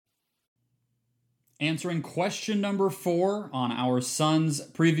answering question number 4 on our Suns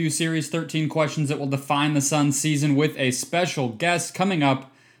preview series, 13 questions that will define the Suns season, with a special guest coming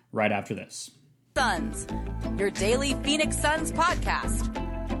up right after this. Suns, your daily Phoenix Suns podcast,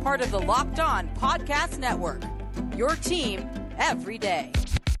 part of the Locked On Podcast Network, your team every day.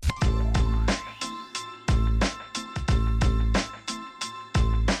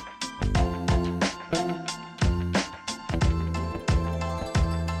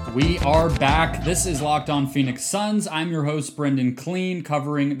 We are back. This is Locked On Phoenix Suns. I'm your host, Brendan Clean,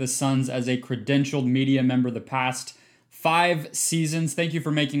 covering the Suns as a credentialed media member the past 5 seasons. Thank you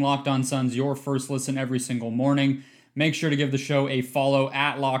for making Locked On Suns your first listen every single morning. Make sure to give the show a follow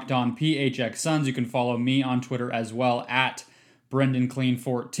at Locked On PHX Suns. You can follow me on Twitter as well at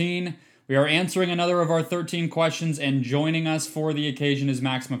BrendanClean14. We are answering another of our 13 questions, and joining us for the occasion is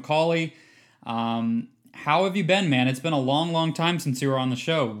Max McCauley. How have you been, man? It's been a long, long time since you were on the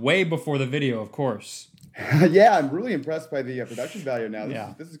show. Way before the video, of course. Yeah, I'm really impressed by the production value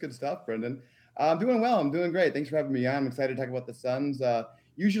now. This is good stuff, Brendan. I'm doing well. I'm doing great. Thanks for having me on. I'm excited to talk about the Suns.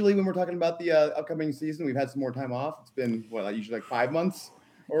 Usually when we're talking about the upcoming season, we've had some more time off. It's been, usually like 5 months?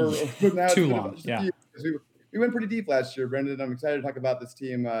 Or now Too long, yeah. We went pretty deep last year, Brendan. I'm excited to talk about this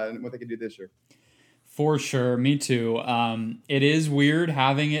team and what they can do this year. For sure, me too. It is weird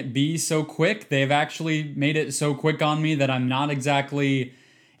having it be so quick. They've actually made it so quick on me that I'm not exactly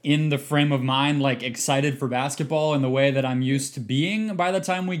in the frame of mind, like excited for basketball in the way that I'm used to being by the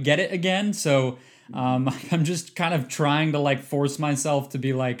time we get it again. So I'm just kind of trying to like force myself to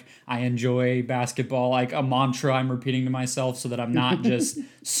be like, I enjoy basketball, like a mantra I'm repeating to myself so that I'm not just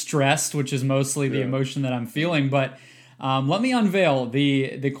stressed, which is mostly the emotion that I'm feeling. But let me unveil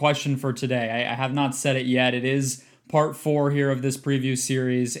the question for today. I have not said it yet. It is part 4 here of this preview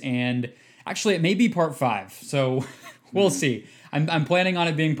series, and actually it may be part 5. So we'll see. I'm planning on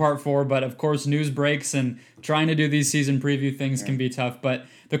it being part 4, but of course news breaks and trying to do these season preview things can be tough. But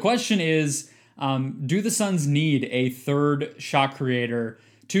the question is, do the Suns need a third shot creator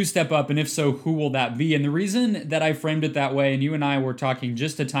to step up? And if so, who will that be? And the reason that I framed it that way, and you and I were talking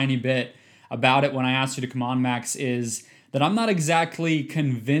just a tiny bit about it when I asked you to come on, Max, is that I'm not exactly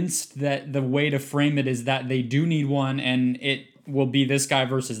convinced that the way to frame it is that they do need one and it will be this guy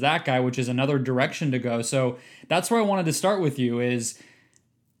versus that guy, which is another direction to go. So that's where I wanted to start with you, is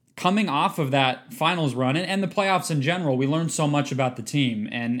coming off of that finals run and the playoffs in general. We learned so much about the team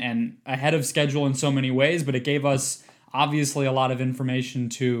and ahead of schedule in so many ways, but it gave us obviously a lot of information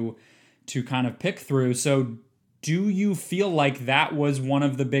to kind of pick through. So do you feel like that was one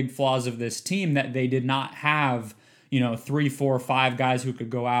of the big flaws of this team, that they did not have 3, 4, 5 guys who could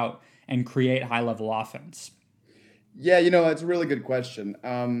go out and create high-level offense? Yeah, it's a really good question.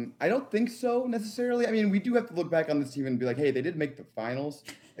 I don't think so necessarily. I mean, we do have to look back on this team and be like, hey, they did make the finals.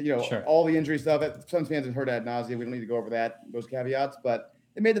 Sure. All the injury stuff, Suns fans have heard ad nauseum. We don't need to go over those caveats, but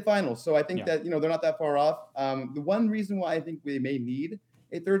they made the finals. So I think that, they're not that far off. The one reason why I think we may need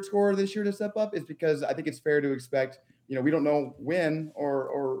a third scorer this year to step up is because I think it's fair to expect, we don't know when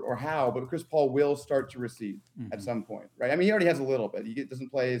or how, but Chris Paul will start to recede at some point, right? I mean, he already has a little bit. He doesn't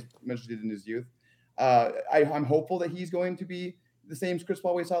play as much as he did in his youth. I'm hopeful that he's going to be the same as Chris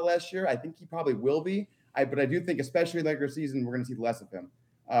Paul we saw last year. I think he probably will be. But I do think, especially in the regular season, we're going to see less of him.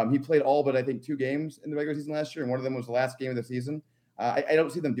 He played all but I think 2 games in the regular season last year, and one of them was the last game of the season. I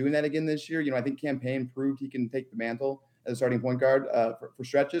don't see them doing that again this year. I think Campaign proved he can take the mantle as a starting point guard for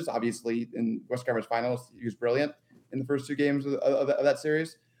stretches. Obviously, in West Conference Finals, he was brilliant in the first 2 games of that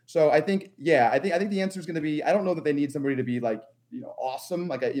series. So I think the answer is going to be, I don't know that they need somebody to be like, awesome,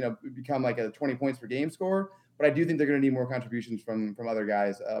 like become like a 20 points per game scorer, but I do think they're going to need more contributions from other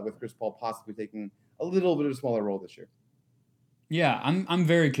guys, with Chris Paul possibly taking a little bit of a smaller role this year. Yeah, I'm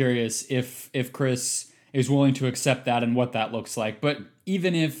very curious if Chris is willing to accept that and what that looks like. But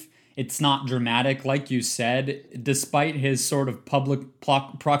even if it's not dramatic, like you said, despite his sort of public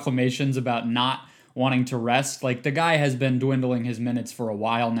proclamations about not wanting to rest, like the guy has been dwindling his minutes for a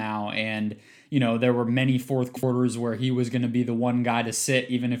while now, and there were many fourth quarters where he was going to be the one guy to sit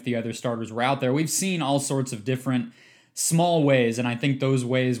even if the other starters were out there. We've seen all sorts of different small ways, and I think those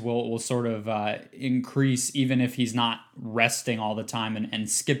ways will sort of increase even if he's not resting all the time and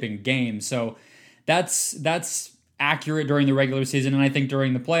skipping games. So that's accurate during the regular season, and I think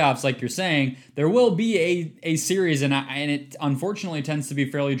during the playoffs, like you're saying, there will be a series, and it unfortunately tends to be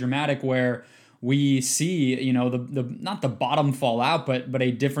fairly dramatic, where we see the not the bottom fall out, but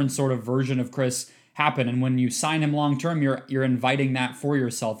a different sort of version of Chris happen. And when you sign him long term, you're inviting that for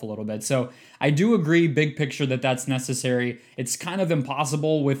yourself a little bit. So I do agree, big picture, that that's necessary. It's kind of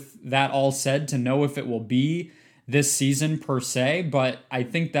impossible with that all said to know if it will be this season per se, but I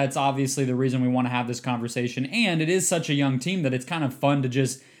think that's obviously the reason we want to have this conversation. And it is such a young team that it's kind of fun to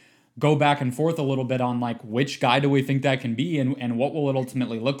just go back and forth a little bit on like which guy do we think that can be and what will it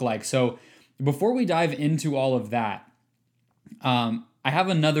ultimately look like. So before we dive into all of that, I have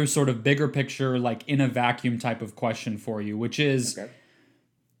another sort of bigger picture, like in a vacuum type of question for you, which is, Okay.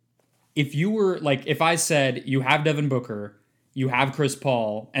 if you were like, if I said you have Devin Booker, you have Chris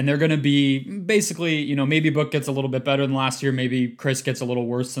Paul, and they're going to be basically, you know, maybe Book gets a little bit better than last year, maybe Chris gets a little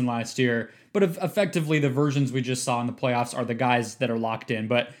worse than last year, but effectively the versions we just saw in the playoffs are the guys that are locked in,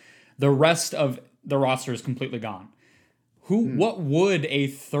 but the rest of the roster is completely gone. What would a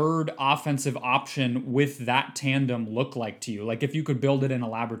third offensive option with that tandem look like to you? Like if you could build it in a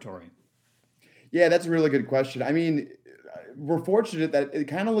laboratory? Yeah, that's a really good question. I mean, we're fortunate that it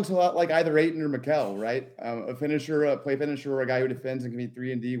kind of looks a lot like either Ayton or McCall, right? A finisher, a play finisher, or a guy who defends and can be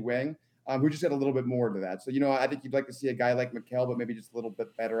 3-and-D wing, who just had a little bit more to that. So, you know, I think you'd like to see a guy like McCall, but maybe just a little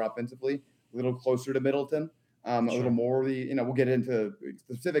bit better offensively, a little closer to Middleton, a little more the, you know, we'll get into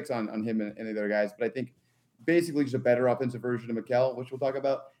specifics on him and the other guys, but I think basically just a better offensive version of McCall, which we'll talk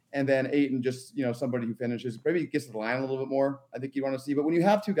about. And then Ayton, just, you know, somebody who finishes, maybe gets to the line a little bit more, I think you want to see. But when you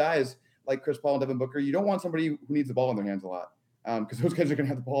have two guys like Chris Paul and Devin Booker, you don't want somebody who needs the ball in their hands a lot, because those guys are going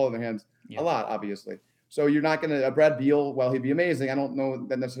to have the ball in their hands a lot, obviously. So you're not going to Brad Beal. While he'd be amazing, I don't know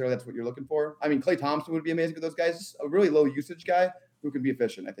that necessarily that's what you're looking for. I mean, Klay Thompson would be amazing for those guys. Just a really low usage guy who can be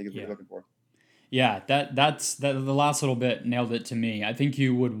efficient, I think, is what you're looking for. Yeah, that's the last little bit nailed it to me. I think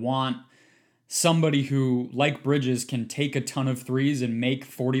you would want somebody who, like Bridges, can take a ton of threes and make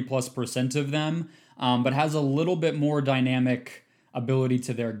 40+% of them, but has a little bit more dynamic ability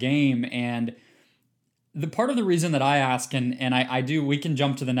to their game. And the part of the reason that I ask, and I do, we can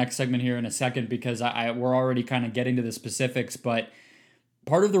jump to the next segment here in a second because we're already kind of getting to the specifics, but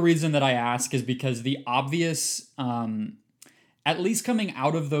part of the reason that I ask is because the obvious, at least coming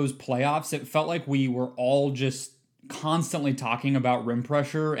out of those playoffs, it felt like we were all just constantly talking about rim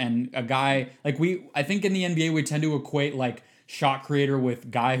pressure, and a guy like I think in the NBA we tend to equate like shot creator with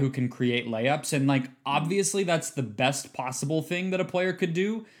guy who can create layups, and like obviously that's the best possible thing that a player could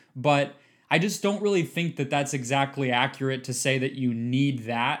do, but I just don't really think that that's exactly accurate to say that you need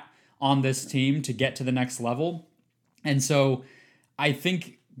that on this team to get to the next level. And so I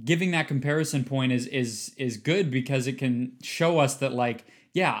think giving that comparison point is good because it can show us that, like,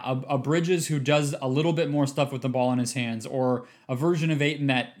 yeah, a Bridges who does a little bit more stuff with the ball in his hands, or a version of Ayton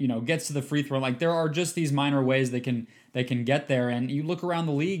that, you know, gets to the free throw. Like, there are just these minor ways they can get there. And you look around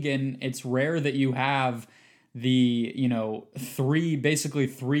the league, and it's rare that you have the, you know, basically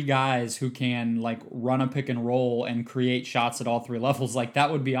three guys who can like run a pick and roll and create shots at all three levels. Like,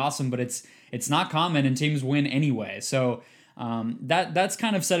 that would be awesome, but it's not common, and teams win anyway. So that's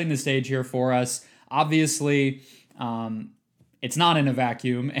kind of setting the stage here for us. Obviously, it's not in a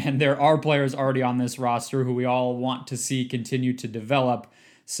vacuum, and there are players already on this roster who we all want to see continue to develop.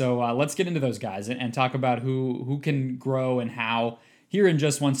 So let's get into those guys and talk about who can grow and how here in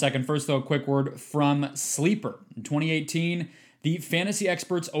just 1 second. First, though, a quick word from Sleeper. In 2018, the fantasy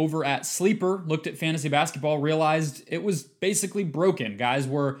experts over at Sleeper looked at fantasy basketball, realized it was basically broken. Guys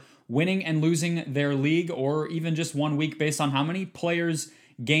were winning and losing their league, or even just 1 week, based on how many players'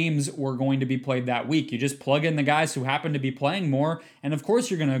 games were going to be played that week. You just plug in the guys who happen to be playing more, and of course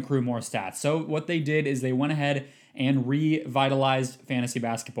you're going to accrue more stats. So what they did is they went ahead and revitalized fantasy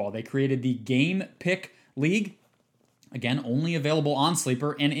basketball. They created the Game Pick League. Again, only available on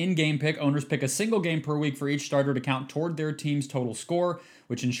Sleeper. And in Game Pick, owners pick a single game per week for each starter to count toward their team's total score,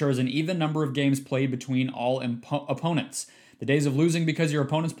 which ensures an even number of games played between all opponents. The days of losing because your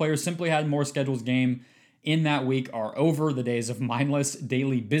opponent's players simply had more scheduled game in that week are over. The days of mindless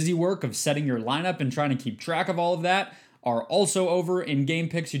daily busy work of setting your lineup and trying to keep track of all of that are also over. In Game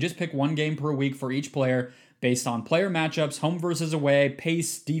Picks, you just pick one game per week for each player based on player matchups, home versus away,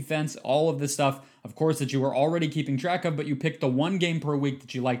 pace, defense, all of this stuff, of course, that you are already keeping track of, but you pick the one game per week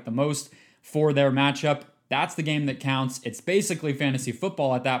that you like the most for their matchup. That's the game that counts. It's basically fantasy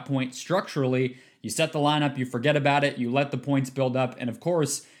football at that point. Structurally, you set the lineup, you forget about it, you let the points build up, and of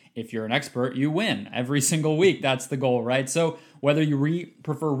course, if you're an expert, you win every single week. That's the goal, right? So whether you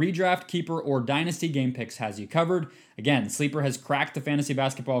prefer redraft, keeper, or dynasty, Game Picks has you covered. Again, Sleeper has cracked the fantasy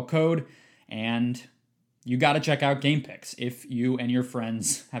basketball code, and you got to check out Game Picks if you and your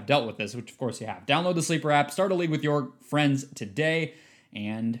friends have dealt with this, which of course you have. Download the Sleeper app, start a league with your friends today,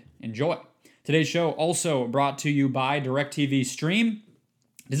 and enjoy. Today's show also brought to you by DirecTV Stream.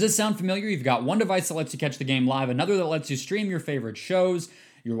 Does this sound familiar? You've got one device that lets you catch the game live, another that lets you stream your favorite shows.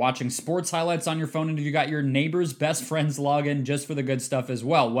 You're watching sports highlights on your phone, and you got your neighbor's best friend's login just for the good stuff as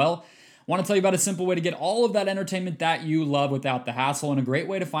well. Well, Want to tell you about a simple way to get all of that entertainment that you love without the hassle, and a great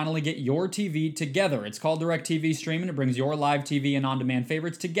way to finally get your TV together. It's called DirecTV Stream, and it brings your live TV and on-demand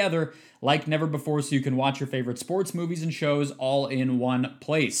favorites together like never before, so you can watch your favorite sports, movies, and shows all in one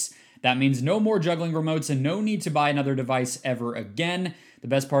place. That means no more juggling remotes and no need to buy another device ever again. The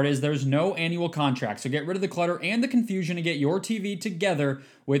best part is there's no annual contract, so get rid of the clutter and the confusion and get your TV together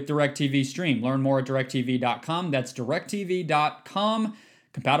with DirecTV Stream. Learn more at directv.com. That's directv.com.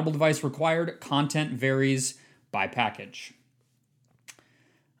 Compatible device required. Content varies by package.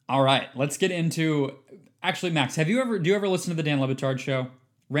 All right, let's get into... Actually, Max, do you ever listen to the Dan Le Batard show?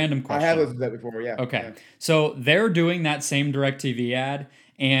 Random question. I have listened to that before, yeah. Okay, yeah. So they're doing that same DirecTV ad,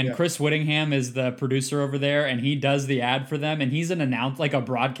 and Chris Whittingham is the producer over there, and he does the ad for them, and he's a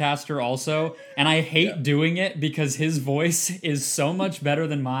broadcaster also, and I hate doing it because his voice is so much better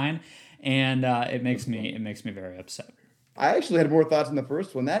than mine, and it makes me very upset. I actually had more thoughts on the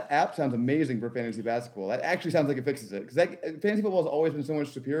first one. That app sounds amazing for fantasy basketball. That actually sounds like it fixes it, because fantasy football has always been so much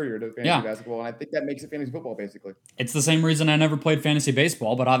superior to fantasy basketball, and I think that makes it fantasy football, basically. It's the same reason I never played fantasy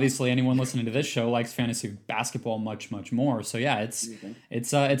baseball, but obviously anyone listening to this show likes fantasy basketball much, much more. So yeah,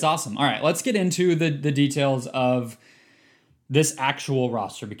 it's awesome. All right, let's get into the details of this actual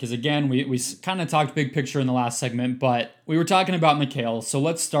roster, because again, we kind of talked big picture in the last segment, but we were talking about McCauley, so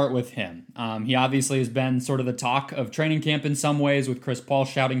let's start with him. He obviously has been sort of the talk of training camp in some ways, with Chris Paul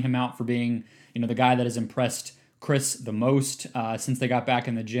shouting him out for being, the guy that has impressed Chris the most since they got back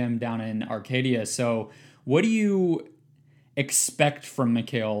in the gym down in Arcadia. So what do you expect from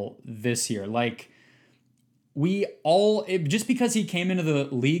McCauley this year? Like, just because he came into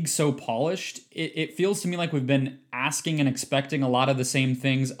the league so polished, it feels to me like we've been asking and expecting a lot of the same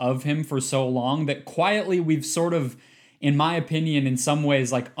things of him for so long that quietly we've sort of, in my opinion, in some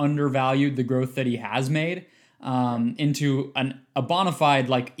ways, like undervalued the growth that he has made into a bona fide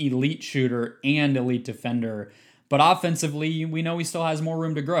like elite shooter and elite defender. But offensively, we know he still has more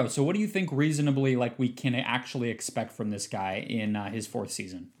room to grow. So what do you think reasonably like we can actually expect from this guy in his fourth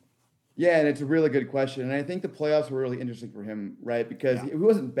season? Yeah, and it's a really good question. And I think the playoffs were really interesting for him, right? Because he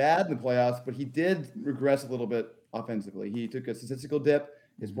wasn't bad in the playoffs, but he did regress a little bit offensively. He took a statistical dip.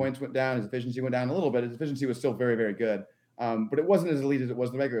 His points went down. His efficiency went down a little bit. His efficiency was still very, very good. But it wasn't as elite as it was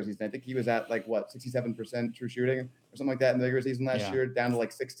in the regular season. I think he was at 67% true shooting or something like that in the regular season last year, down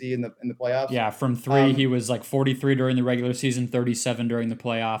to 60 in the playoffs. Yeah, from three, he was 43 during the regular season, 37 during the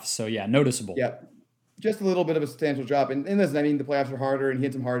playoffs. So yeah, noticeable. Yeah. Just a little bit of a substantial drop. And listen, I mean, the playoffs are harder, and he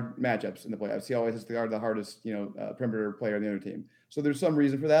had some hard matchups in the playoffs. He always has to guard the hardest, perimeter player on the other team. So there's some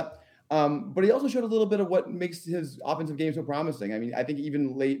reason for that. But he also showed a little bit of what makes his offensive game so promising. I mean, I think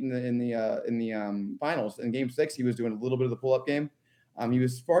even late in the finals, in Game 6, he was doing a little bit of the pull-up game. He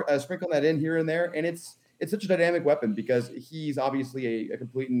was sprinkling that in here and there, and it's such a dynamic weapon because he's obviously a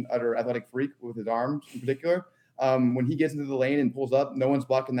complete and utter athletic freak with his arms in particular. When he gets into the lane and pulls up, no one's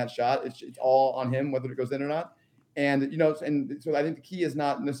blocking that shot. It's all on him, whether it goes in or not. And, and so I think the key is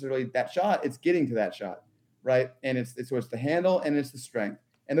not necessarily that shot, it's getting to that shot, right? And it's the handle and it's the strength.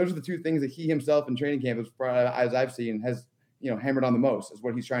 And those are the two things that he himself in training camp, as I've seen, has, hammered on the most, is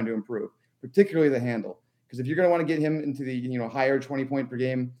what he's trying to improve, particularly the handle. Because if you're going to want to get him into the, higher 20-point per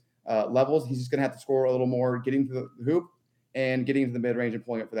game levels, he's just going to have to score a little more, getting to the hoop and getting into the mid-range and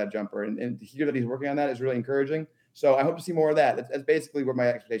pulling up for that jumper. And to hear that he's working on that is really encouraging. So I hope to see more of that. That's basically where my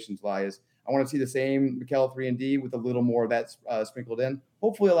expectations lie. Is I want to see the same McCauley 3-and-D with a little more of that sprinkled in.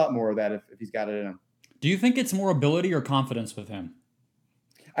 Hopefully a lot more of that if he's got it in him. Do you think it's more ability or confidence with him?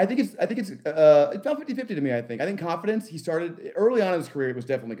 I think it's about 50-50 to me, I think confidence, he started early on in his career, it was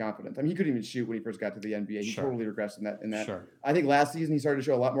definitely confidence. I mean, he couldn't even shoot when he first got to the NBA. He totally regressed in that. Sure. I think last season he started to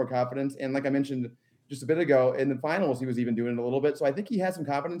show a lot more confidence. And like I mentioned just a bit ago, in the finals, he was even doing it a little bit. So I think he has some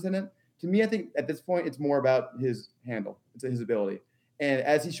confidence in it. To me, I think at this point, it's more about his handle. It's his ability. And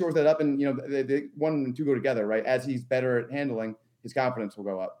as he shores that up, and, the 1 and 2 go together, right? As he's better at handling, his confidence will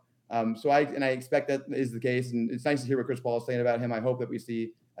go up. So I expect that is the case. And it's nice to hear what Chris Paul is saying about him. I hope that we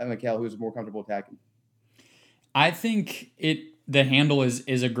see a McCauley who's more comfortable attacking. I think the handle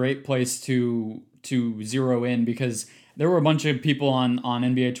is a great place to zero in, because there were a bunch of people on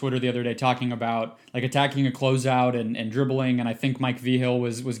NBA Twitter the other day talking about like attacking a closeout and dribbling, and I think Mike Vigil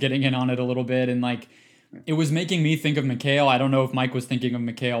was getting in on it a little bit, and like it was making me think of McCauley. I don't know if Mike was thinking of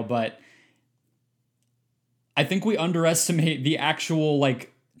McCauley, but I think we underestimate the actual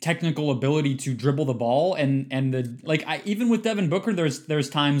like technical ability to dribble the ball, and even with Devin Booker, there's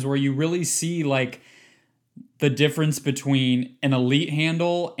times where you really see like the difference between an elite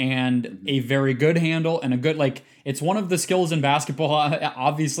handle and a very good handle and a good, like, it's one of the skills in basketball.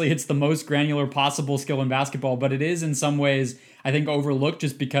 Obviously, it's the most granular possible skill in basketball, but it is in some ways, I think, overlooked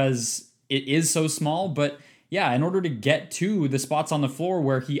just because it is so small. But yeah, in order to get to the spots on the floor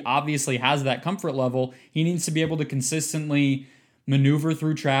where he obviously has that comfort level, he needs to be able to consistently maneuver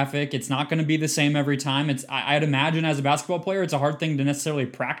through traffic. It's not going to be the same every time. I'd imagine as a basketball player, it's a hard thing to necessarily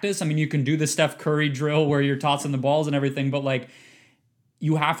practice. I mean, you can do the Steph Curry drill where you're tossing the balls and everything, but like,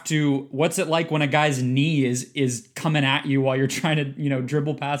 you have to, what's it like when a guy's knee is coming at you while you're trying to,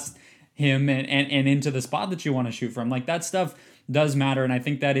 dribble past him and into the spot that you want to shoot from? Like, that stuff does matter. And I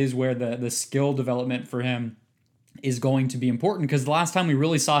think that is where the skill development for him is going to be important, because the last time we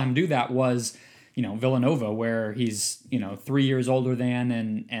really saw him do that was, Villanova, where he's, 3 years older than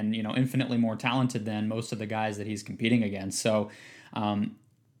and infinitely more talented than most of the guys that he's competing against. So,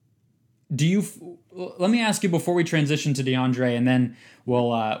 let me ask you before we transition to DeAndre, and then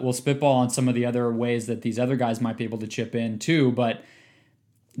we'll spitball on some of the other ways that these other guys might be able to chip in too. But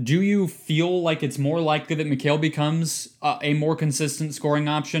do you feel like it's more likely that McCauley becomes a more consistent scoring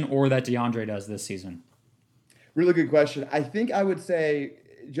option, or that DeAndre does this season? Really good question. I think I would say,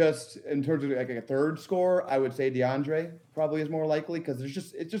 just in terms of like a third scorer, I would say DeAndre probably is more likely, because it's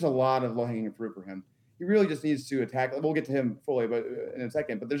just a lot of low-hanging fruit for him. He really just needs to attack. We'll get to him fully, but in a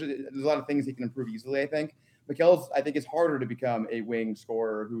second. But there's a lot of things he can improve easily, I think. McCauley's, I think, it's harder to become a wing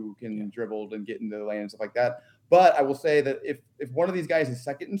scorer who can dribble and get into the lane and stuff like that. But I will say that if one of these guys is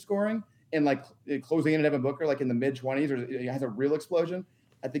second in scoring and like closing in at Devin Booker, like in the mid-20s, or has a real explosion,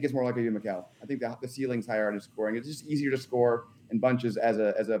 I think it's more likely to be McCauley. I think the ceiling's higher on his scoring. It's just easier to score in bunches as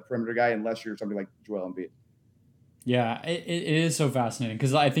a perimeter guy, unless you're something like Joel Embiid. Yeah, it is so fascinating,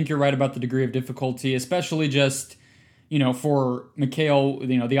 because I think you're right about the degree of difficulty, especially just, for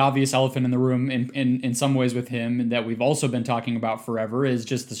McCauley, the obvious elephant in the room in some ways with him, and that we've also been talking about forever, is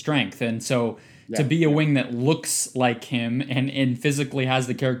just the strength. And so to be a wing that looks like him and physically has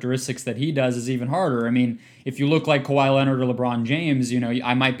the characteristics that he does is even harder. I mean, if you look like Kawhi Leonard or LeBron James,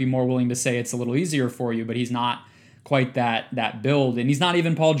 I might be more willing to say it's a little easier for you, but he's not quite that build. And he's not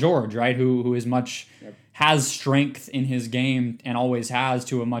even Paul George, right, who is much... Yep. Has strength in his game and always has,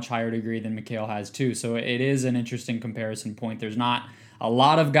 to a much higher degree than McCauley has too. So it is an interesting comparison point. There's not a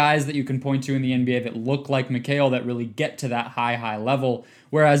lot of guys that you can point to in the NBA that look like McCauley that really get to that high level,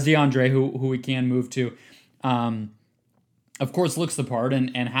 whereas DeAndre, who we can move to, of course looks the part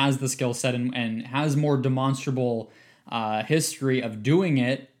and has the skill set and has more demonstrable history of doing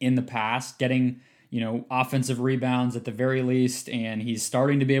it in the past, getting offensive rebounds at the very least, and he's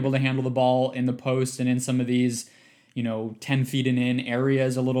starting to be able to handle the ball in the post and in some of these, 10 feet and in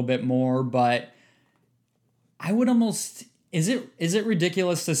areas a little bit more. But I would almost, is it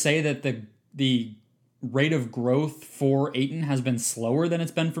ridiculous to say that the rate of growth for Ayton has been slower than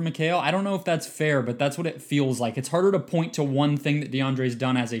it's been for McCauley? I don't know if that's fair, but that's what it feels like. It's harder to point to one thing that DeAndre's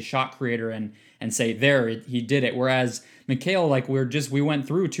done as a shot creator and say, there, he did it. Whereas McCauley, like we went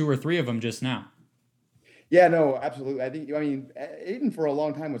through 2 or 3 of them just now. Yeah, no, absolutely. Ayton for a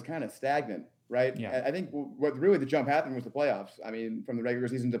long time was kind of stagnant, right? Yeah. I think what really the jump happened was the playoffs. I mean, from the regular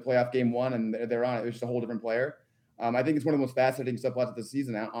season to playoff game 1, and they're on it. It was just a whole different player. I think it's one of the most fascinating subplots of the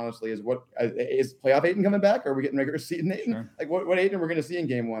season, honestly, is is playoff Ayton coming back, or are we getting regular season Ayton? Sure. Like what Ayton we're going to see in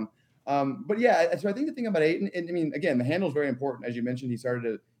game 1. But yeah, so I think the thing about Ayton, and I mean, again, the handle is very important. As you mentioned, he started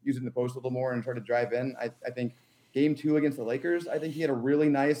to use it in the post a little more and started to drive in. I think Game 2 against the Lakers, I think he had a really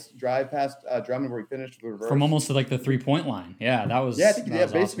nice drive past Drummond where he finished the reverse. From almost to like the 3-point line. Yeah, that was... Yeah, I think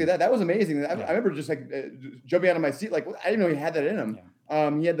basically awesome. that was amazing. I remember just like jumping out of my seat. Like, I didn't know he had that in him.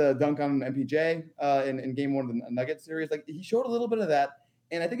 Yeah. He had the dunk on MPJ in Game 1 of the Nuggets series. Like, he showed a little bit of that.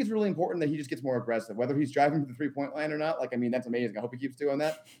 And I think it's really important that he just gets more aggressive, whether he's driving to the 3-point line or not. Like, I mean, that's amazing. I hope he keeps doing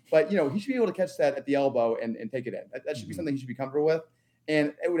that. But, he should be able to catch that at the elbow and take it in. That should be something he should be comfortable with.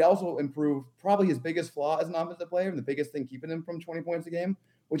 And it would also improve probably his biggest flaw as an offensive player and the biggest thing keeping him from 20 points a game,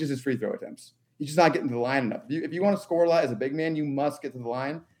 which is his free throw attempts. He's just not getting to the line enough. If you want to score a lot as a big man, you must get to the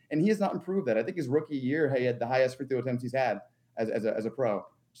line. And he has not improved that. I think his rookie year, he had the highest free throw attempts he's had as a pro.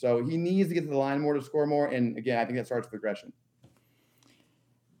 So he needs to get to the line more to score more. And again, I think that starts with aggression.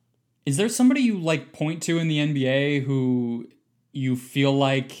 Is there somebody you point to in the NBA who you feel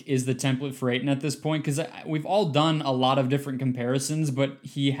like is the template for Ayton at this point? Because we've all done a lot of different comparisons, but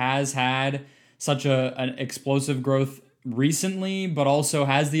he has had such an explosive growth recently, but also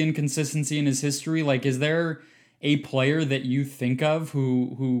has the inconsistency in his history. Like, is there a player that you think of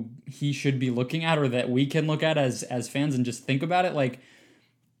who he should be looking at, or that we can look at as fans and just think about it? Like,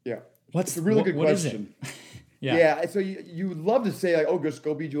 yeah, it's a really good question. Is it? Yeah. So you would love to say, like, oh, just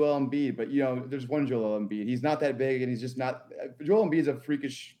go be Joel Embiid. But, there's one Joel Embiid. He's not that big, and he's just not – Joel Embiid is a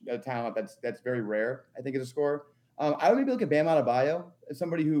freakish talent that's very rare, I think, as a scorer. I would maybe look at Bam Adebayo as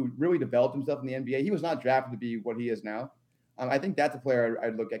somebody who really developed himself in the NBA. He was not drafted to be what he is now. I think that's a player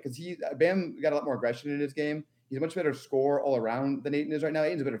I'd look at because Bam got a lot more aggression in his game. He's a much better scorer all around than Ayton is right now.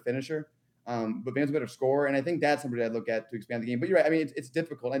 Ayton's a better finisher, but Bam's a better scorer, and I think that's somebody I'd look at to expand the game. But you're right. I mean, it's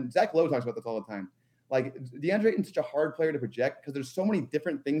difficult, and Zach Lowe talks about this all the time. Like DeAndre Ayton's such a hard player to project because there's so many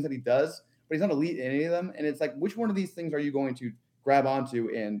different things that he does, but he's not elite in any of them. And it's like, which one of these things are you going to grab onto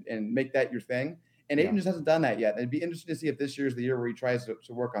and make that your thing? And Ayton just hasn't done that yet. And it'd be interesting to see if this year is the year where he tries to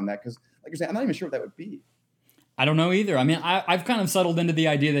work on that. Because, like you're saying, I'm not even sure what that would be. I don't know either. I mean, I've kind of settled into the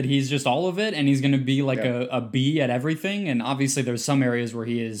idea that he's just all of it, and he's going to be like a B at everything. And obviously, there's some areas where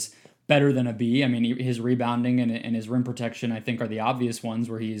he is better than a B. I mean, his rebounding and his rim protection, I think, are the obvious ones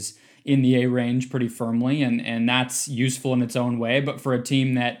where he's in the A range pretty firmly, and that's useful in its own way. But for a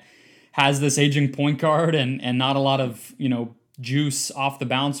team that has this aging point guard and not a lot of, juice off the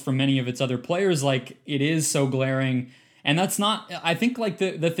bounce from many of its other players, like, it is so glaring. And that's not, I think, like,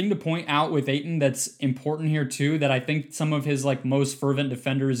 the thing to point out with Ayton that's important here too, that I think some of his like most fervent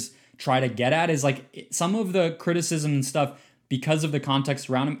defenders try to get at is like some of the criticism and stuff because of the context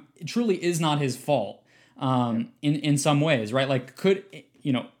around him, it truly is not his fault in some ways, right? Like,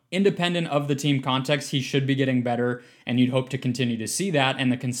 independent of the team context, he should be getting better, and you'd hope to continue to see that and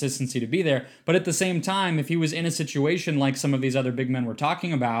the consistency to be there. But at the same time, if he was in a situation like some of these other big men we're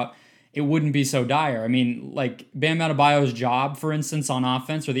talking about, it wouldn't be so dire. I mean, like Bam Adebayo's job, for instance, on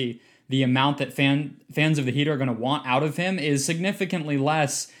offense, or the amount that fans of the Heat are going to want out of him is significantly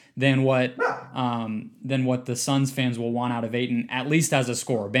less than what the Suns fans will want out of Ayton, at least as a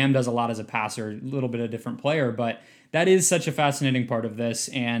scorer. Bam does a lot as a passer, a little bit of a different player, but that is such a fascinating part of this,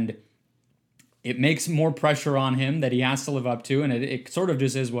 and it makes more pressure on him that he has to live up to, and it sort of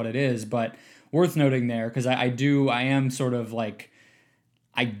just is what it is. But worth noting there, because I am sort of like,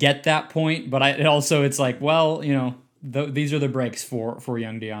 I get that point, but it's like, well, these are the breaks for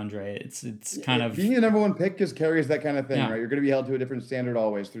young DeAndre. It's kind of being the number one pick just carries that kind of thing, right? You're going to be held to a different standard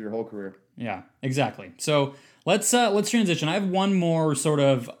always through your whole career. Yeah, exactly. So let's transition. I have one more sort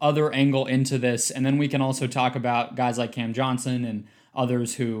of other angle into this, and then we can also talk about guys like Cam Johnson and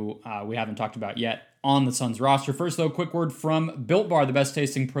others who we haven't talked about yet on the Suns roster. First, though, quick word from Built Bar, the best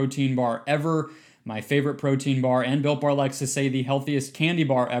tasting protein bar ever. My favorite protein bar, and Built Bar likes to say the healthiest candy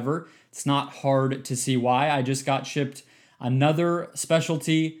bar ever. It's not hard to see why. I just got shipped another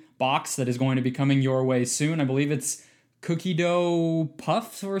specialty box that is going to be coming your way soon. I believe it's cookie dough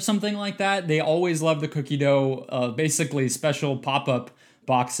puffs or something like that. They always love the cookie dough, basically special pop-up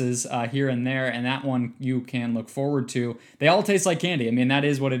boxes here and there, and that one you can look forward to. They all taste like candy. I mean, that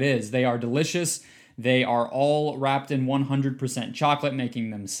is what it is. They are delicious. They are all wrapped in 100% chocolate,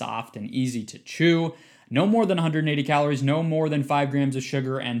 making them soft and easy to chew. No more than 180 calories, no more than 5 grams of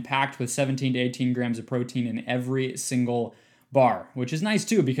sugar, and packed with 17 to 18 grams of protein in every single bar, which is nice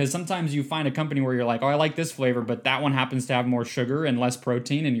too, because sometimes you find a company where you're like, oh, I like this flavor, but that one happens to have more sugar and less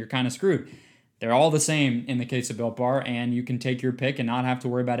protein, and you're kind of screwed. They're all the same in the case of Built Bar, and you can take your pick and not have to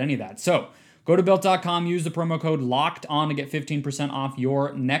worry about any of that. So go to Built.com, use the promo code LOCKEDON to get 15% off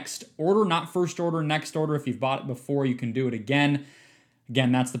your next order, not first order, next order. If you've bought it before, you can do it again.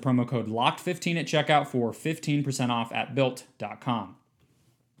 Again, that's the promo code LOCKED15 at checkout for 15% off at Built.com.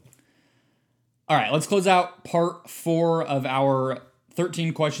 All right, let's close out part 4 of our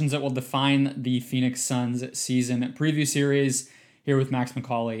 13 questions that will define the Phoenix Suns season preview series here with Max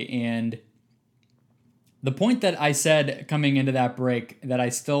McCauley. And the point that I said coming into that break that I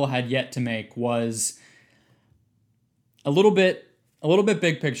still had yet to make was a little bit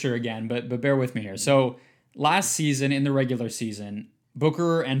big picture again, but bear with me here. So last season in the regular season,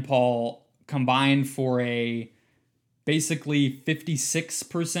 Booker and Paul combined for a basically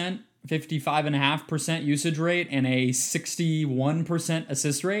 56%, 55.5% usage rate and a 61%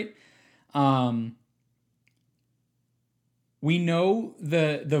 assist rate. We know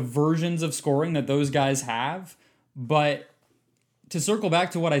the versions of scoring that those guys have, but to circle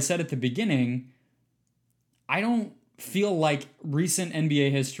back to what I said at the beginning, I don't feel like recent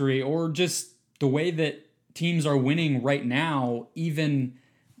NBA history or just the way that teams are winning right now even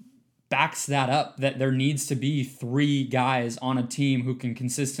backs that up, that there needs to be 3 guys on a team who can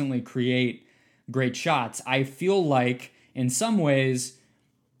consistently create great shots. I feel like in some ways,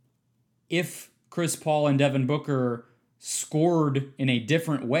 if Chris Paul and Devin Booker scored in a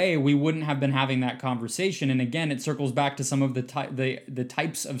different way, we wouldn't have been having that conversation. And again, it circles back to some of the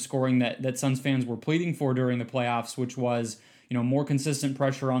types of scoring that Suns fans were pleading for during the playoffs, which was, more consistent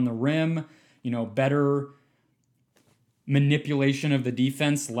pressure on the rim, better manipulation of the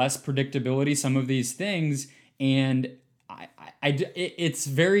defense, less predictability, some of these things. And it's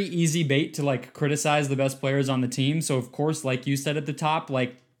very easy bait to like criticize the best players on the team. So of course, like you said at the top,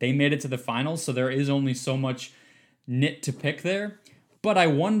 like they made it to the finals, so there is only so much nit to pick there. But I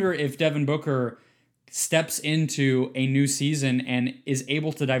wonder if Devin Booker steps into a new season and is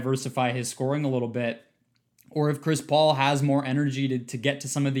able to diversify his scoring a little bit, or if Chris Paul has more energy to get to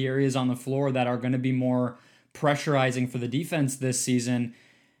some of the areas on the floor that are going to be more pressurizing for the defense this season,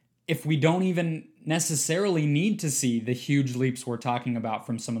 if we don't even necessarily need to see the huge leaps we're talking about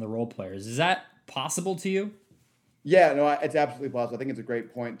from some of the role players. Is that possible to you? Yeah, no, it's absolutely possible. I think it's a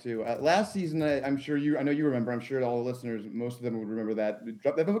great point too. Last season, I'm sure I know you remember. I'm sure all the listeners, most of them would remember that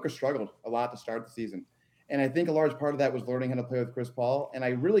Devin Booker struggled a lot to start the season, and I think a large part of that was learning how to play with Chris Paul. And I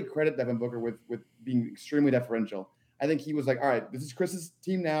really credit Devin Booker with being extremely deferential. I think he was like, all right, this is Chris's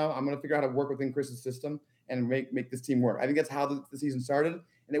team now. I'm going to figure out how to work within Chris's system and make this team work. I think that's how the season started.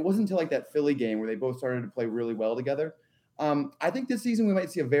 And it wasn't until like that Philly game where they both started to play really well together. I think this season we might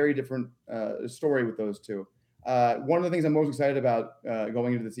see a very different story with those two. One of the things I'm most excited about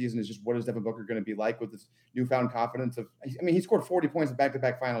going into the season is just what is Devin Booker going to be like with this newfound confidence he scored 40 points in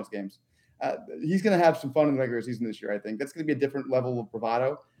back-to-back finals games. He's going to have some fun in the regular season this year. I think that's going to be a different level of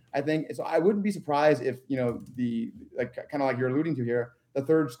bravado. I think so. I wouldn't be surprised if, the kind of like you're alluding to here, the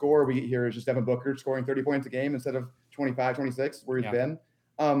third score we get here is just Devin Booker scoring 30 points a game instead of 25, 26 where he's been.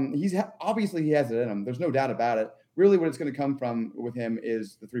 Obviously he has it in him. There's no doubt about it. Really what it's going to come from with him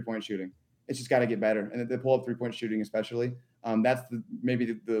is the 3-point shooting. It's just got to get better. And the pull-up 3-point shooting especially, that's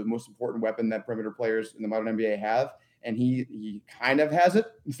maybe the most important weapon that perimeter players in the modern NBA have. And he kind of has it.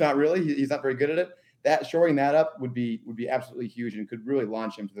 It's not really. He's not very good at it. Shoring that up would be absolutely huge and could really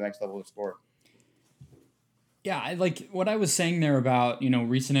launch him to the next level of sport. Yeah, like what I was saying there about,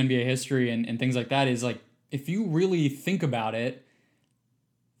 recent NBA history and things like that is like, if you really think about it,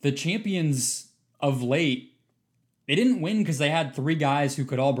 the champions of late, they didn't win because they had three guys who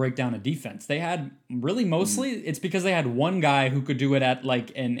could all break down a defense. They had really mostly it's because they had one guy who could do it at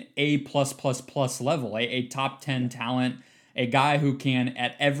like an A+++ level, a top 10 talent, a guy who can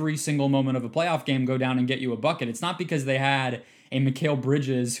at every single moment of a playoff game go down and get you a bucket. It's not because they had a Mikal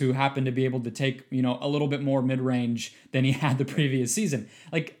Bridges who happened to be able to take, a little bit more mid-range than he had the previous season.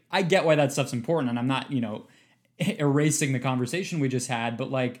 Like, I get why that stuff's important, and I'm not, erasing the conversation we just had, but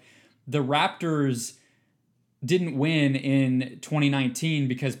like the Raptors didn't win in 2019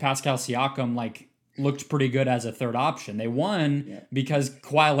 because Pascal Siakam looked pretty good as a third option. They won because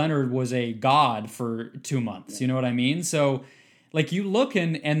Kawhi Leonard was a god for 2 months. You know what I mean? So like you look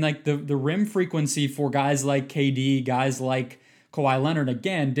and like the rim frequency for guys like KD, guys like Kawhi Leonard,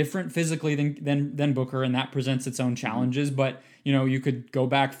 again, different physically than Booker, and that presents its own challenges. But you could go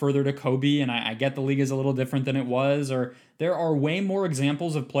back further to Kobe, and I get the league is a little different than it was. Or there are way more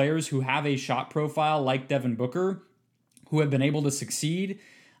examples of players who have a shot profile like Devin Booker, who have been able to succeed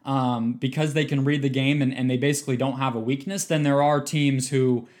because they can read the game and they basically don't have a weakness. Than there are teams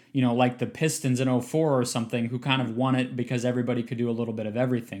who, like the Pistons in 2004 or something, who kind of won it because everybody could do a little bit of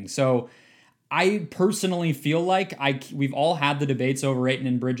everything. So I personally feel like we've all had the debates over Ayton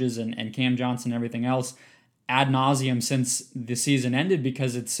and Bridges and Cam Johnson and everything else ad nauseum since the season ended,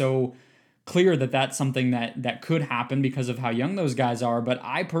 because it's so clear that that's something that could happen because of how young those guys are. But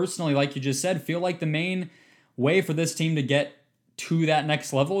I personally, like you just said, feel like the main way for this team to get to that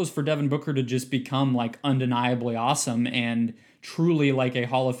next level is for Devin Booker to just become like undeniably awesome and truly like a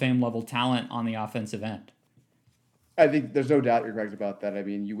Hall of Fame level talent on the offensive end. I think there's no doubt you're correct about that. I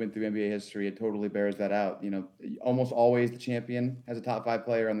mean, you went through NBA history; it totally bears that out. Almost always the champion has a top 5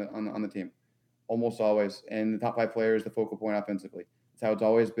 player on the team, almost always, and the top 5 player is the focal point offensively. That's how it's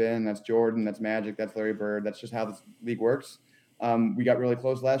always been. That's Jordan. That's Magic. That's Larry Bird. That's just how this league works. We got really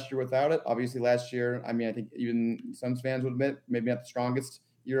close last year without it. Obviously, last year, I think even Suns fans would admit maybe not the strongest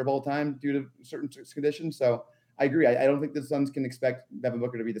year of all time due to certain conditions. So I agree. I don't think the Suns can expect Devin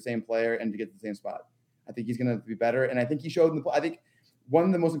Booker to be the same player and to get to the same spot. I think he's going to be better. And I think he showed I think one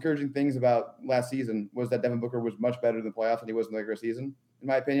of the most encouraging things about last season was that Devin Booker was much better in the playoffs than he was in the regular season, in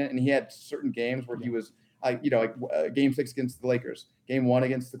my opinion. And he had certain games where he was, Game 6 against the Lakers, Game 1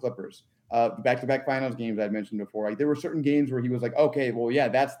 against the Clippers, back-to-back finals games I mentioned before. There were certain games where he was like, okay, well, yeah,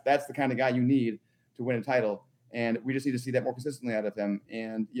 that's the kind of guy you need to win a title. And we just need to see that more consistently out of him.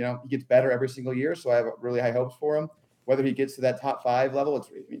 And, he gets better every single year. So I have really high hopes for him. Whether he gets to that top 5 level,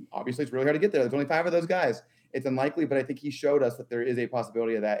 obviously it's really hard to get there. There's only 5 of those guys. It's unlikely, but I think he showed us that there is a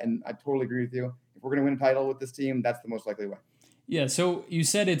possibility of that. And I totally agree with you. If we're going to win a title with this team, that's the most likely way. Yeah, so you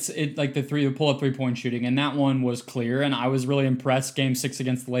said it's like the pull-up 3-point shooting, and that one was clear, and I was really impressed. Game 6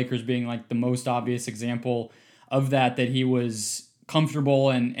 against the Lakers being like the most obvious example of that he was comfortable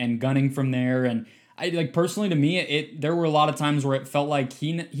and gunning from there. And I personally, to me, there were a lot of times where it felt like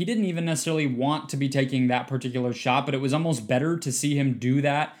he didn't even necessarily want to be taking that particular shot, but it was almost better to see him do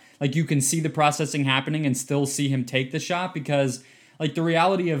that. like you can see the processing happening and still see him take the shot, because like the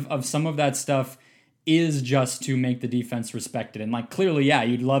reality of some of that stuff is just to make the defense respected. And like clearly, yeah,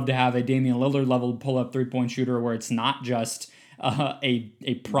 you'd love to have a Damian Lillard level pull-up three-point shooter where it's not just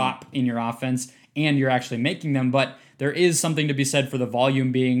a prop in your offense and you're actually making them, but there is something to be said for the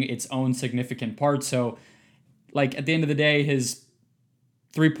volume being its own significant part. So like at the end of the day, his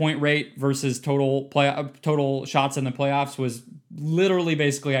 3-point rate versus total shots in the playoffs was literally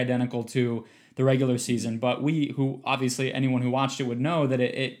basically identical to the regular season. But who obviously anyone who watched it would know that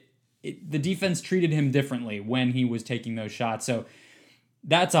the defense treated him differently when he was taking those shots. So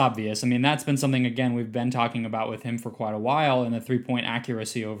that's obvious. I mean, that's been something, again, we've been talking about with him for quite a while, and the 3-point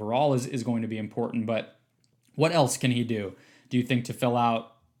accuracy overall is going to be important. But what else can he do you think, to fill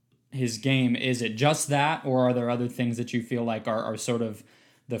out his game? Is it just that, or are there other things that you feel like are sort of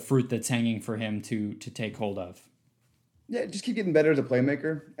the fruit that's hanging for him to take hold of? Yeah, just keep getting better as a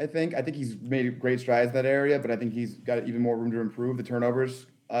playmaker, I think. I think he's made great strides in that area, but I think he's got even more room to improve. The turnovers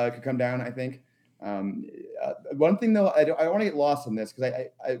could come down, I think. One thing, though, I don't want to get lost in this, because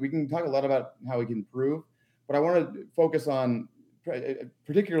we can talk a lot about how we can improve, but I want to focus on,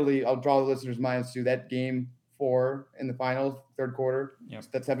 particularly, I'll draw the listeners' minds to that game 4 in the finals, third quarter,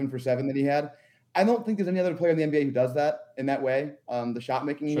 that 7 for 7 that he had. I don't think there's any other player in the NBA who does that in that way. The shot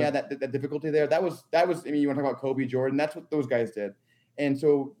making he had, that difficulty there, that was. I mean, you want to talk about Kobe, Jordan? That's what those guys did. And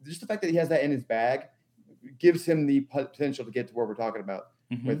so just the fact that he has that in his bag gives him the potential to get to where we're talking about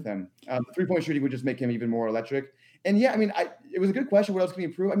with him. The 3-point shooting would just make him even more electric. And yeah, I mean, it was a good question. What else can he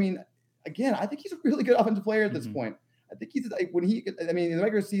improve? I mean, again, I think he's a really good offensive player at this point. I think he's like, in the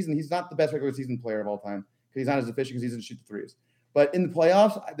regular season, he's not the best regular season player of all time, because he's not as efficient, because he doesn't shoot the threes. But in the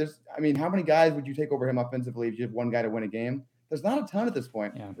playoffs, how many guys would you take over him offensively if you have one guy to win a game? There's not a ton at this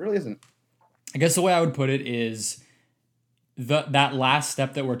point. Yeah. It really isn't. I guess the way I would put it is that last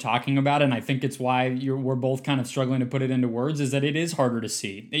step that we're talking about, and I think it's why we're both kind of struggling to put it into words, is that it is harder to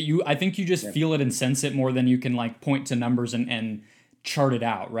see. I think you just feel it and sense it more than you can like point to numbers and chart it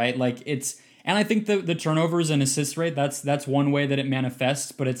out, right? Like and I think the turnovers and assist rate, that's one way that it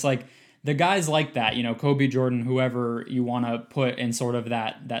manifests, but it's like, the guys like that, Kobe, Jordan, whoever you want to put in sort of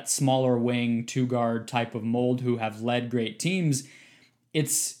that smaller wing 2-guard type of mold, who have led great teams,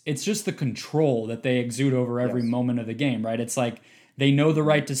 it's just the control that they exude over every moment of the game, right? It's like they know the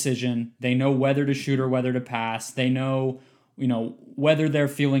right decision, they know whether to shoot or whether to pass, they know whether they're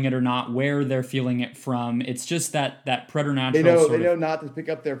feeling it or not, where they're feeling it from. It's just that preternatural. They know not to pick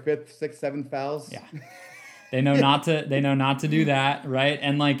up their 5th, 6th, 7th fouls. Yeah, they know not to do that, right?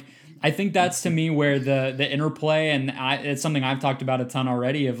 And like, I think that's, to me, where the interplay, and it's something I've talked about a ton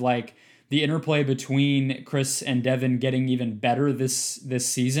already, of like the interplay between Chris and Devin getting even better this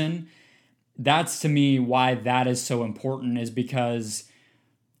season. That's, to me, why that is so important, is because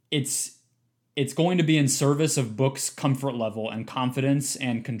it's going to be in service of Book's comfort level and confidence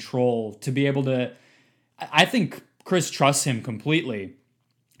and control to be able to. I think Chris trusts him completely,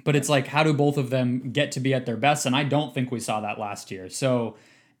 but it's like, how do both of them get to be at their best? And I don't think we saw that last year. So,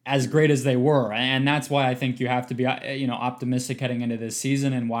 as great as they were. And that's why I think you have to be, optimistic heading into this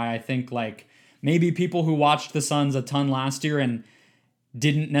season, and why I think like maybe people who watched the Suns a ton last year and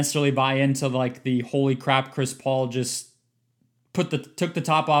didn't necessarily buy into like the holy crap, Chris Paul just took the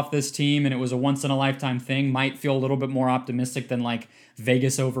top off this team and it was a once in a lifetime thing, might feel a little bit more optimistic than like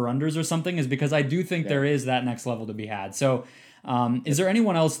Vegas over-unders or something, is because I do think there is that next level to be had. So is there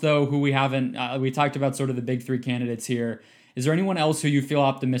anyone else though who we haven't, we talked about sort of the big 3 candidates here. Is there anyone else who you feel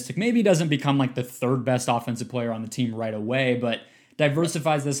optimistic maybe doesn't become like the 3rd best offensive player on the team right away, but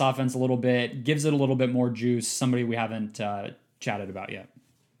diversifies this offense a little bit, gives it a little bit more juice, somebody we haven't chatted about yet?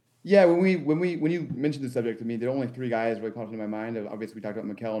 Yeah, when you mentioned the subject to me, there are only 3 guys really popped into my mind. Obviously, we talked about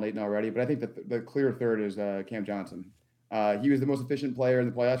McCauley and Ayton already, but I think the clear 3rd is Cam Johnson. He was the most efficient player in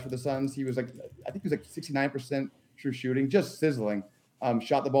the playoffs for the Suns. He was like 69% true shooting, just sizzling.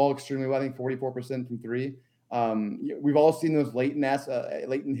 Shot the ball extremely well. I think 44% from 3. We've all seen those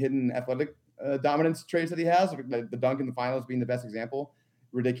latent hidden athletic dominance traits that he has, the dunk in the finals being the best example.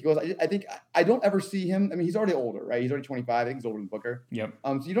 Ridiculous. I think I don't ever see him. I mean, he's already older, right? He's already 25. I think he's older than Booker. Yep.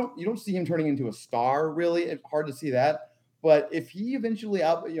 So you don't see him turning into a star, really. It's hard to see that. But if he eventually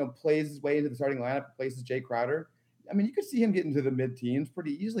plays his way into the starting lineup, places Jay Crowder, I mean, you could see him get into the mid-teens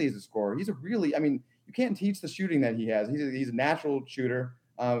pretty easily as a scorer. He's you can't teach the shooting that he has. He's a natural shooter.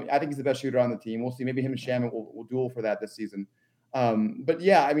 I think he's the best shooter on the team. We'll see. Maybe him and Shaman will duel for that this season. But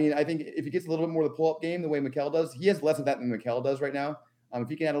yeah, I mean, I think if he gets a little bit more of the pull-up game the way McCauley does, he has less of that than McCauley does right now. If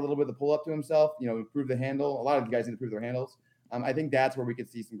he can add a little bit of the pull-up to himself, improve the handle. A lot of the guys need to improve their handles. I think that's where we could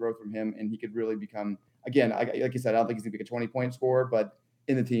see some growth from him, and he could really become, again, like you said, I don't think he's going to be a 20-point scorer, but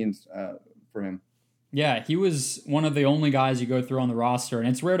in the teens for him. Yeah, he was one of the only guys you go through on the roster, and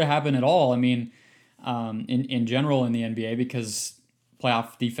it's rare to happen at all. I mean, in general in the NBA, because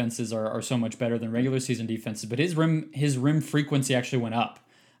playoff defenses are so much better than regular season defenses. But his rim frequency actually went up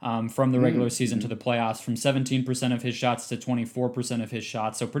from the regular season to the playoffs, from 17% of his shots to 24% of his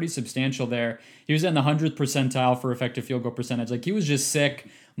shots. So pretty substantial there. He was in the 100th percentile for effective field goal percentage. Like, he was just sick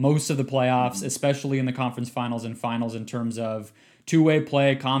most of the playoffs, especially in the conference finals and finals, in terms of two-way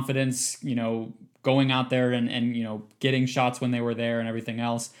play, confidence, going out there and getting shots when they were there and everything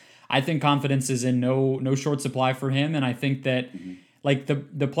else. I think confidence is in no short supply for him, and I think that like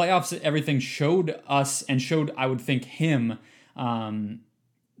the playoffs, everything showed us and showed, I would think, him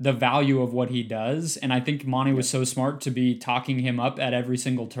the value of what he does. And I think Monty was so smart to be talking him up at every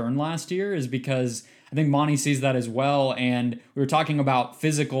single turn last year, is because I think Monty sees that as well. And we were talking about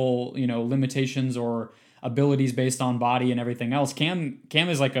physical, limitations or abilities based on body and everything else. Cam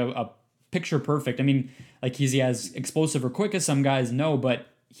is like a picture perfect. I mean, like, he's as explosive or quick as some guys, no, but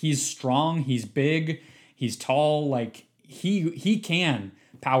he's strong, he's big, he's tall. Like, he can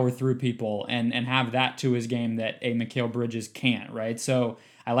power through people and have that to his game that a Mikal Bridges can't, right? So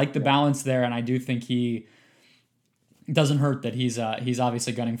I like the balance there, and I do think he doesn't hurt that he's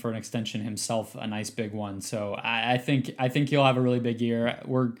obviously gunning for an extension himself, a nice big one. So I think he'll have a really big year. I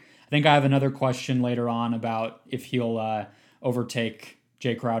think I have another question later on about if he'll overtake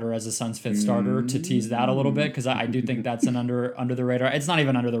Jay Crowder as a Suns fifth starter, to tease that a little bit, because I do think that's an under the radar. It's not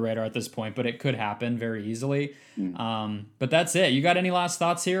even under the radar at this point, but it could happen very easily. But that's it. You got any last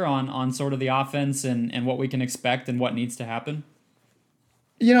thoughts here on sort of the offense and what we can expect and what needs to happen?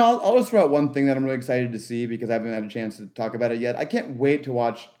 I'll just throw out one thing that I'm really excited to see, because I haven't had a chance to talk about it yet. I can't wait to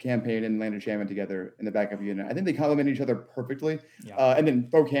watch Cam Payne and Landry Shamet together in the backup unit. I think they complement each other perfectly. Yeah. And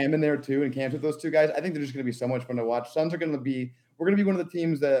then throw Cam in there too, and Cam's with those two guys. I think they're just going to be so much fun to watch. Suns are going to be. We're going to be one of the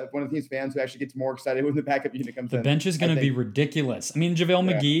teams fans who actually gets more excited when the backup unit comes in. The bench is going to be ridiculous. I mean,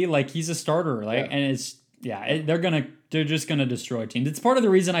 JaVale McGee, like, he's a starter, and it's they're just going to destroy teams. It's part of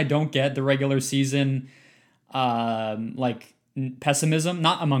the reason I don't get the regular season, pessimism,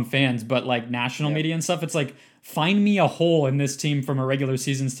 not among fans, but like national media and stuff. It's like, find me a hole in this team from a regular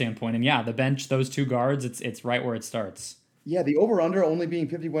season standpoint. And the bench, those two guards, it's right where it starts. Yeah, the over-under only being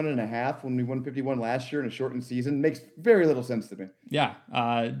 51.5 when we won 51 last year in a shortened season makes very little sense to me. Yeah.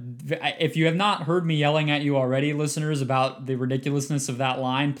 If you have not heard me yelling at you already, listeners, about the ridiculousness of that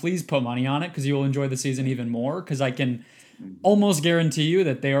line, please put money on it, because you will enjoy the season even more, because I can almost guarantee you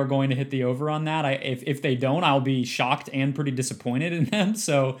that they are going to hit the over on that. If they don't, I'll be shocked and pretty disappointed in them.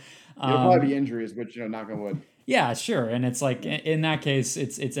 So it'll probably be injuries, but knock on wood. Yeah, sure. And it's like, in that case,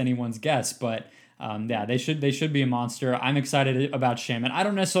 it's anyone's guess, but they should be a monster. I'm excited about Shamet. I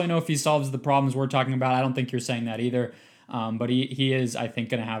don't necessarily know if he solves the problems we're talking about. I don't think you're saying that either. But he is, I think,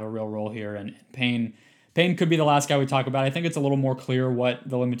 going to have a real role here. And Payne could be the last guy we talk about. I think it's a little more clear what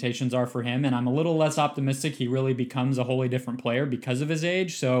the limitations are for him, and I'm a little less optimistic he really becomes a wholly different player because of his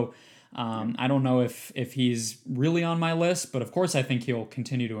age. So I don't know if he's really on my list, but of course I think he'll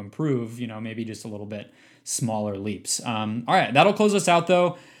continue to improve, maybe just a little bit smaller leaps. All right, that'll close us out,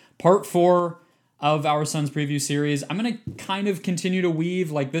 though. Part 4 of our Suns preview series. I'm going to kind of continue to weave.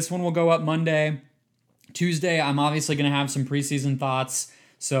 Like, this one will go up Monday. Tuesday, I'm obviously going to have some preseason thoughts.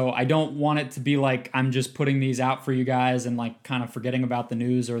 So I don't want it to be like I'm just putting these out for you guys and like kind of forgetting about the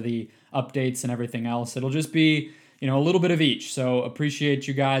news or the updates and everything else. It'll just be, a little bit of each. So appreciate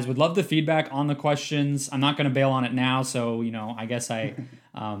you guys. Would love the feedback on the questions. I'm not going to bail on it now. So, I guess I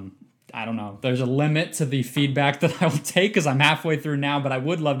don't know. There's a limit to the feedback that I will take, because I'm halfway through now, but I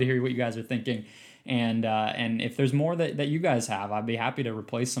would love to hear what you guys are thinking. And if there's more that you guys have, I'd be happy to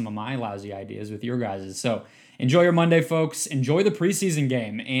replace some of my lousy ideas with your guys's. So enjoy your Monday, folks. Enjoy the preseason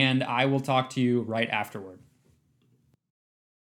game, and I will talk to you right afterward.